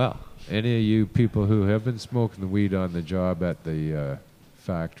 Well, any of you people who have been smoking the weed on the job at the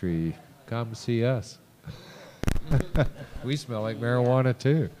factory, come see us. We smell like marijuana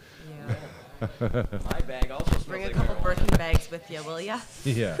too. Yeah. My bag also smells Bring a like couple marijuana. Birkin bags with you, will ya?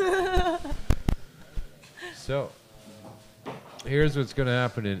 Yeah. So, here's what's going to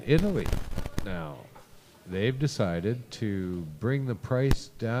happen in Italy now. They've decided to bring the price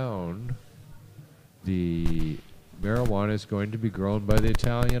down. The marijuana is going to be grown by the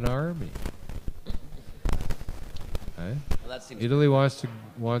Italian army. Okay? Well, that seems Italy wants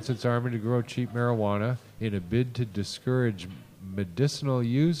its army to grow cheap marijuana in a bid to discourage medicinal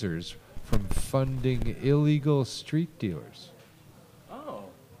users from funding illegal street dealers. Oh.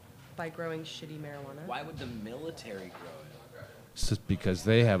 By growing shitty marijuana. Why would the military grow it? Because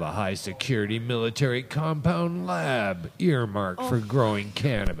they have a high security military compound lab earmarked for growing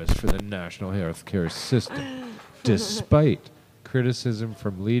cannabis for the national healthcare system, despite criticism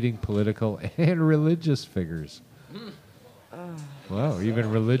from leading political and religious figures. Wow, even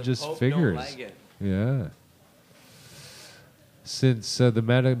religious The Pope figures. Don't like it. Yeah. Since the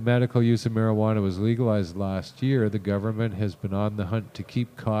medical use of marijuana was legalized last year, the government has been on the hunt to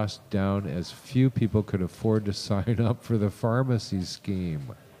keep costs down as few people could afford to sign up for the pharmacy scheme.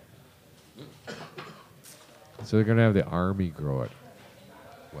 So they're going to have the army grow it.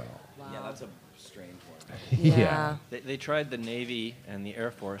 Well, Yeah, that's a strange one. yeah. They tried the Navy and the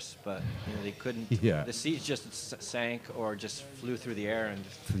Air Force, but they couldn't. Yeah. The seeds just sank or just flew through the air, and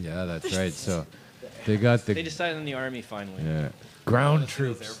just, Yeah, that's right. So they got they the decided on the Army finally. yeah, ground Those Air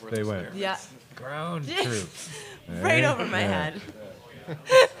troops. Force They was went. there. Yeah. Ground troops. Right Eh? over my Yeah. head.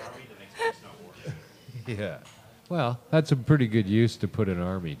 Yeah. Well, that's a pretty good use to put an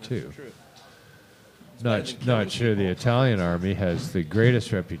army too. True. Not better than killing sure the people. Italian army has the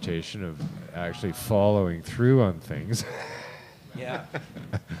greatest reputation of actually following through on things. Yeah.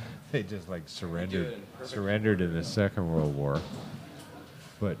 They just like it in perfect surrendered in the Second World War.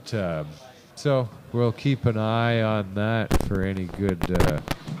 But so we'll keep an eye on that for any good. What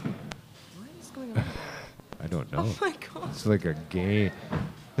is going on? I don't know. Oh my god. It's like a game.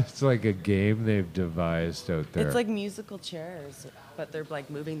 It's like a game they've devised out there. It's like musical chairs, but they're like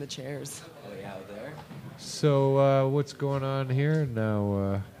moving the chairs. Oh, yeah, out there. So what's going on here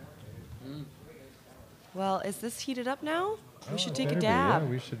now? Well, is this heated up now? We should take a Maybe, dab. Yeah,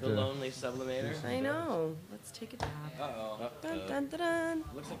 we should. The lonely sublimator. I know. Let's take a dab. Uh-oh. Dun, dun, dun, dun.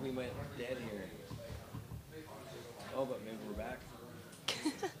 Looks like we might be dead here. Oh, but maybe we're back.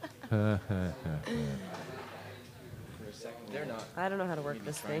 For a second. They're not. I don't know how to work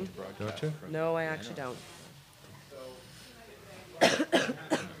this thing. Don't you? No, I actually don't.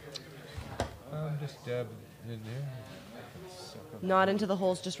 Just dab in there. Not into the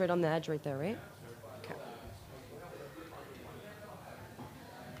holes, just right on the edge right there, right? Okay.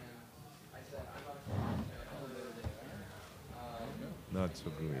 Not so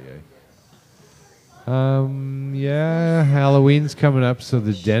gooey, eh? Yeah, Halloween's coming up, so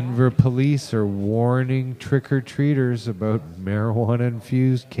the Denver police are warning trick-or-treaters about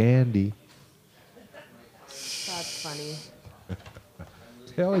marijuana-infused candy. That's funny.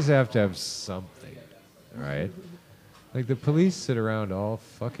 They always have to have something, right? Like the police sit around all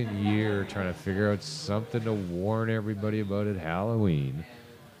fucking year trying to figure out something to warn everybody about at Halloween,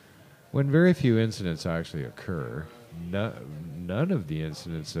 when very few incidents actually occur. None of the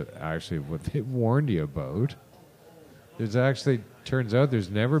incidents that actually what they warned you about. There's actually turns out there's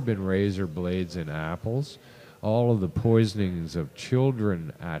never been razor blades in apples. All of the poisonings of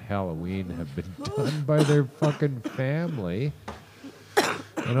children at Halloween have been done by their fucking family.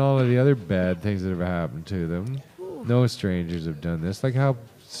 And all of the other bad things that have happened to them. No strangers have done this. Like, how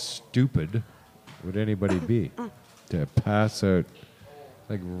stupid would anybody be to pass out?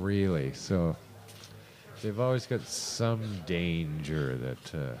 Like, really? So, they've always got some danger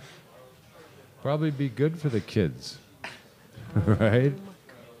that probably be good for the kids. Right?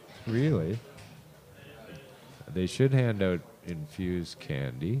 Really? They should hand out infused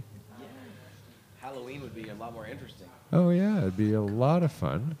candy. Halloween would be a lot more interesting. Oh yeah, it'd be a lot of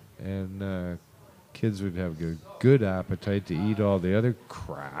fun, and kids would have a good appetite to eat all the other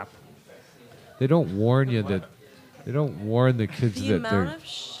crap. They don't warn you that. They don't warn the kids The that amount they're.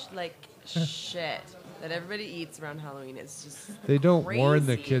 of shit that everybody eats around Halloween is just They don't warn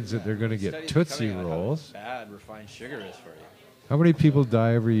the crazy. kids that they're going to get Studies are Tootsie coming out how Rolls. bad refined sugar is for you. How many people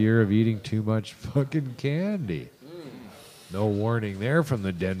die every year of eating too much fucking candy? No warning there from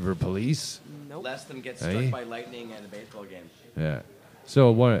the Denver police. Nope. Less than get struck Hey. by lightning at a baseball game. Yeah.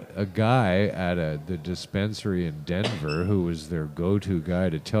 So a guy at the dispensary in Denver, who was their go-to guy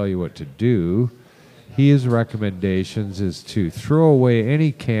to tell you what to do, his recommendations is to throw away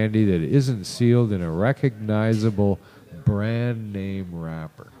any candy that isn't sealed in a recognizable brand name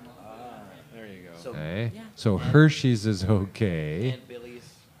wrapper. There you go. So Eh? Yeah. So Hershey's is okay. Aunt Billy's.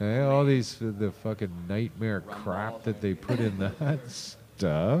 Eh? All these the fucking nightmare crap that they put in that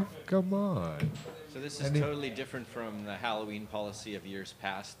stuff. Come on. So this is totally different from the Halloween policy of years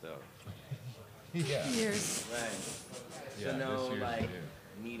past, though. Yeah. Years. Right. Yeah, So no this year's like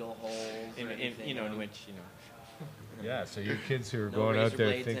new. needle holes. In, or in anything, you know, in no? which you know. Yeah, so your kids who are No going out razor there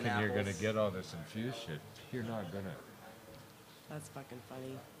blades and thinking you're going to apples. get all this infused shit, you're not going to. That's fucking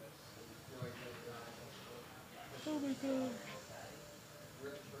funny. Oh my god.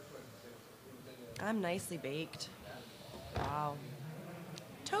 I'm nicely baked. Wow.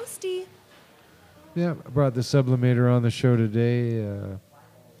 Toasty. Yeah, I brought the Sublimator on the show today.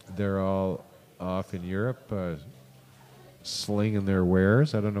 They're all off in Europe, slinging their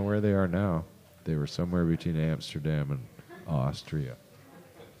wares. I don't know where they are now. They were somewhere between Amsterdam and Austria.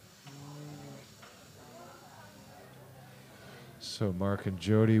 So Marc and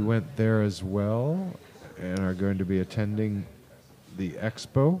Jody went there as well and are going to be attending the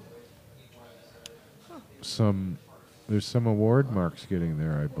expo. There's some award Marc's getting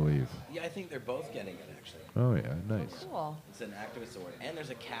there, I believe. Yeah, I think they're both getting it actually. Oh yeah, nice. Cool. It's an activist award, and there's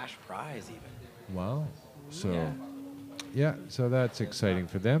a cash prize even. Wow. So, Yeah. yeah, so that's exciting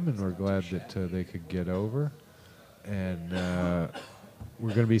for them, and we're glad that they could get over. And we're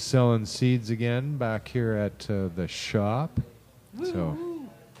going to be selling seeds again back here at the shop. So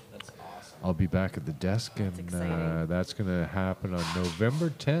That's awesome. I'll be back at the desk, and exciting. that's going to happen on November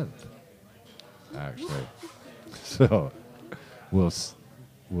 10th. actually. So we'll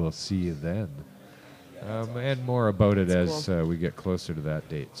see you then. And more about it as cool. we get closer to that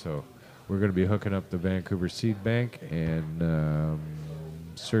date. So we're going to be hooking up the Vancouver Seed Bank and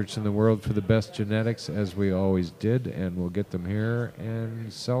searching the world for the best genetics as we always did, and we'll get them here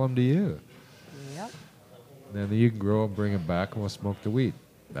and sell them to you. Yep. And then you can grow them, bring them back, and we'll smoke the weed.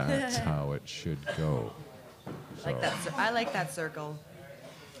 That's how it should go. I like that circle.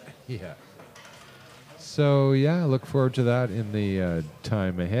 Yeah. So, yeah, look forward to that in the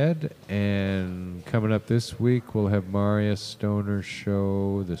time ahead. And coming up this week, we'll have Marius Stoner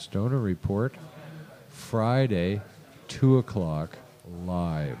Show, the Stoner Report, Friday, 2 o'clock,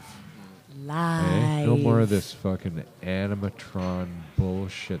 live. Eh? No more of this fucking animatron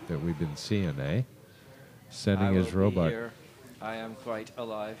bullshit that we've been seeing, eh? Sending his robot. Here. I am quite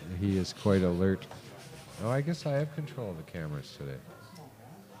alive. He is quite alert. Oh, I guess I have control of the cameras today.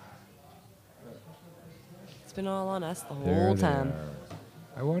 It's been all on us the There whole they time.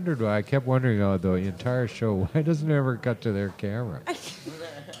 are. I wondered why. I kept wondering the entire show, why doesn't it ever cut to their camera? I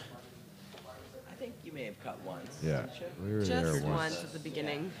think you may have cut once. Yeah, didn't you? we were there Just once. once at the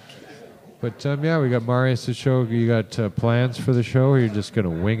beginning. But yeah, we got Marius to show. You got plans for the show, or you're just gonna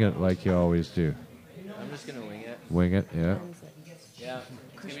wing it like you always do? I'm just going to wing it. Wing it, yeah. Yeah.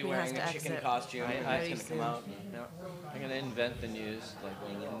 He's going to be Krishmi wearing has a to chicken exit. costume. I- and I- it's going to come out. No, I'm going to invent the news.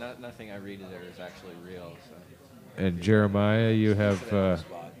 Like, nothing I read there is actually real. So. And Jeremiah, you have Sit on the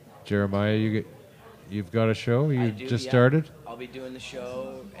spot. Jeremiah. You've got a show. I You do, just yeah. started. I'll be doing the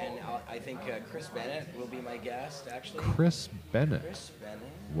show, and I think Chris Bennett will be my guest, actually. Chris Bennett. Chris Bennett.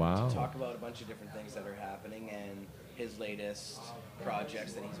 Wow. To talk about a bunch of different things that are happening and his latest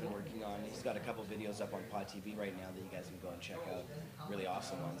projects that he's been working on. He's got a couple videos up on Pod TV right now that you guys can go and check out. Really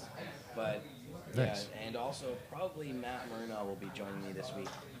awesome ones. But Nice. yeah, and also probably Matt Murnaugh will be joining me this week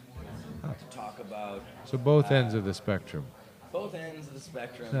to talk about So both ends of the spectrum. both ends of the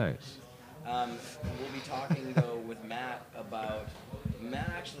spectrum. Nice. We'll be talking though with Matt about Matt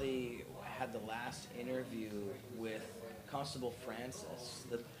actually had the last interview with Constable Francis,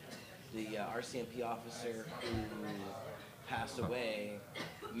 the RCMP officer who passed away.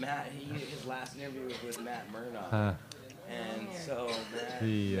 His last interview was with Matt Murnaugh. And so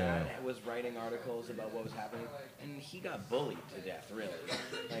Matt was writing articles about what was happening, and he got bullied to death, really.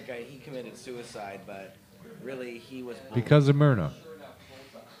 Like, he committed suicide, but really he was bullied. Because of Murnaugh.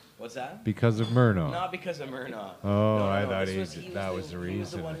 What's that? Because of Murnaugh. Not because of Murnaugh. Oh, No, I no, thought this that was the He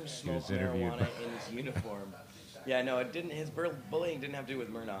was the reason one who he was smoked interviewed. marijuana in his uniform. Yeah, no, it didn't. His bullying didn't have to do with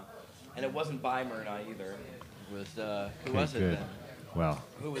Murnaugh, and it wasn't by Murnaugh either. With who Okay, was it good. then? Well,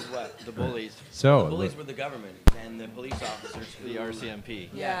 Who was what? The bullies, so The bullies were the government and the police officers. the RCMP.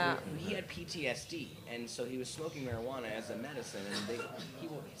 Yeah, he had PTSD, and so he was smoking marijuana as a medicine. And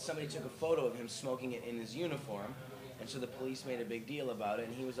somebody took a photo of him smoking it in his uniform, and so the police made a big deal about it.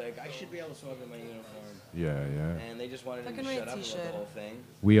 And he was like, "I should be able to smoke in my uniform." yeah. And they just wanted him to Fucking shut right, up he about the should. whole thing.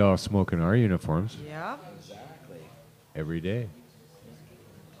 We all smoke in our uniforms Yeah. Exactly. every day.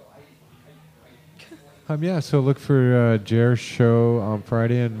 Yeah, so look for Jer's show on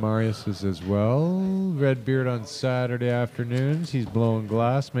Friday and Marius's as well. Redbeard on Saturday afternoons. He's blowing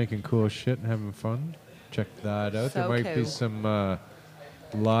glass, making cool shit and having fun. Check that out. There So might be cool. some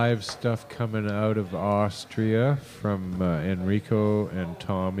live stuff coming out of Austria from Enrico and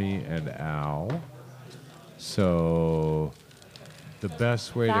Tommy and Al. So the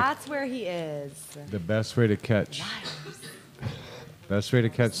best way That's where he is. to catch best way to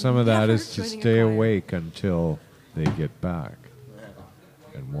catch some of that Never is to joining a stay choir. awake until they get back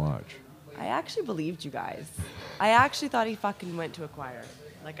and watch. I actually believed you guys. I actually thought he fucking went to a choir.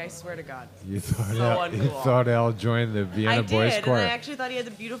 Like, I swear to God. You thought So uncool. Al joined the Vienna I Boys did, Choir. and I actually thought he had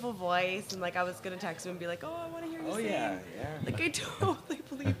a beautiful voice, and like I was gonna text him and be like, "Oh, I want to hear you Oh sing." yeah. Like I totally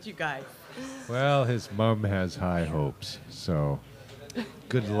believed you guys. Well, his mom has high hopes, so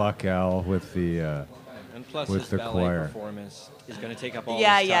good luck, Al, with the. And plus, With his the ballet choir. performance is going to take up all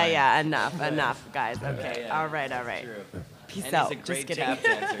Yeah, his yeah, time. yeah. Enough, guys. Okay, yeah. all right. True. Peace And out. he's a great Just kidding. tap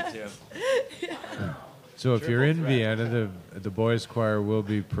dancer too. So if you're in Triple threat. Vienna, the boys' choir will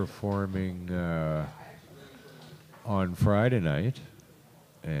be performing on Friday night,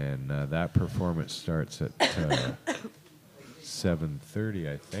 and that performance starts at 7:30,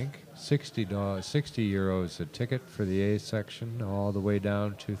 I think. €60 a ticket for the A section, all the way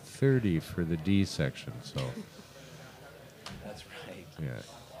down to 30 for the D section. So That's right. yeah,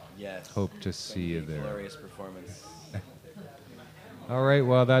 Yes. hope to see you there. Glorious performance. All right,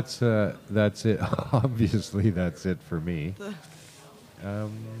 well that's it. Obviously, that's it for me.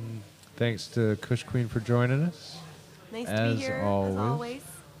 Thanks to Kush Queen for joining us. Nice to As be here always. as always.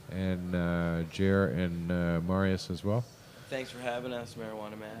 and Jer and Marius as well. Thanks for having us,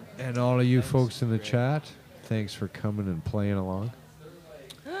 Marijuana Man. And all of you Thanks. folks in the Great. chat, thanks for coming and playing along.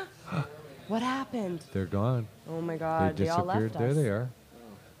 What happened? They're gone. Oh my God, They they all disappeared. left There us. they are.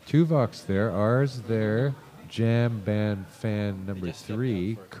 Tuvok's there. Ours there. Jam band fan number just stepped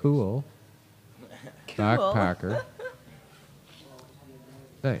 3. out for a Cool. Backpacker.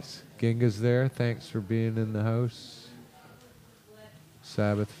 Nice. Ginga's there. Thanks for being in the house.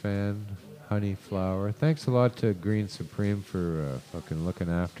 Sabbath fan. Honey Flower. Thanks a lot to Green Supreme for fucking looking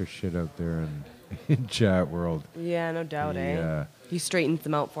after shit out there in chat world. Yeah, no doubt, Yeah. He straightens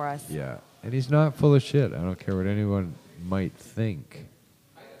them out for us. Yeah. And he's not full of shit. I don't care what anyone might think.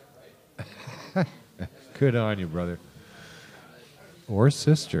 Good on you, brother. Or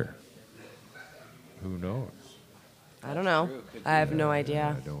sister. Who knows? I don't know. True, could I have no I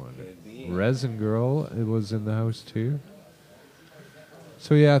idea. don't want Could be. to. Resin Girl it was in the house too.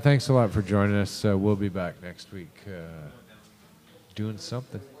 So yeah, thanks a lot for joining us. We'll be back next week doing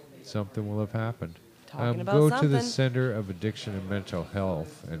something. Something will have happened. Talking about go to the something. Center of Addiction and Mental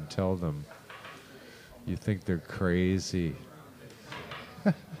Health and tell them you think they're crazy.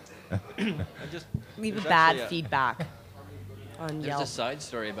 I just Leave a there's bad actually feedback on There's Yelp. a side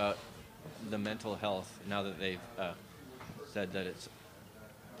story about the mental health. Now that they've said that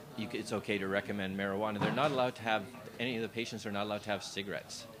it's okay to recommend marijuana, they're not allowed to have any of the patients are not allowed to have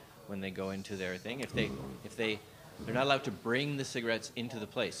cigarettes when they go into their thing. They're not allowed to bring the cigarettes into the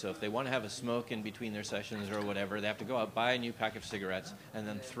place. So if they want to have a smoke in between their sessions or whatever, they have to go out, buy a new pack of cigarettes, and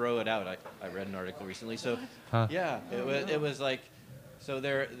then throw it out. I read an article recently. So Huh. yeah, it was like. So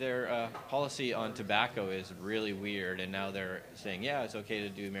their policy on tobacco is really weird, and now they're saying, yeah, it's okay to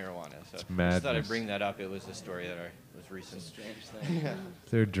do marijuana. So It's I just thought I'd madness. bring that up. It was a story that was recent. Strange thing.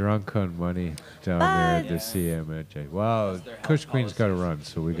 They're drunk on money down there at the CMHA. Wow, their health Kush Queen's got to policies. run,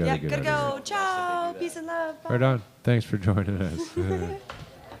 so we got to Yeah, get gotta out of go. here. Ciao. that. Peace and love. Bye. Right on. Thanks for joining us.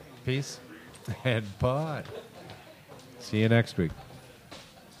 Peace and pod. See you next week.